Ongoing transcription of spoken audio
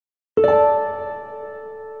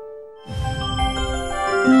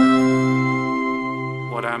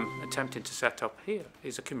attempting to set up here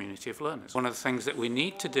is a community of learners. One of the things that we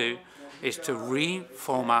need to do is to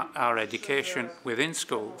reformat our education within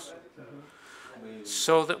schools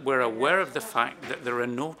so that we're aware of the fact that there are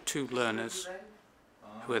no two learners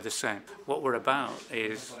who are the same. What we're about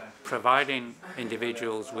is providing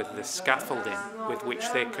individuals with the scaffolding with which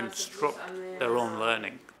they construct their own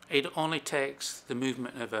learning. It only takes the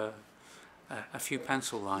movement of a few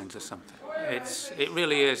pencil lines or something. It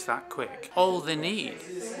really is that quick. All they need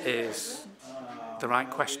is the right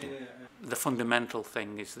question. The fundamental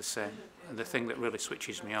thing is the same. And the thing that really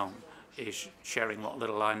switches me on is sharing what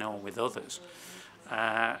little I know with others.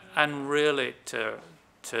 And really to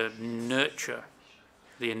nurture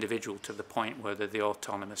the individual to the point where they're the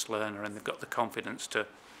autonomous learner and they've got the confidence to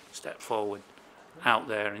step forward out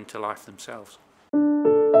there into life themselves.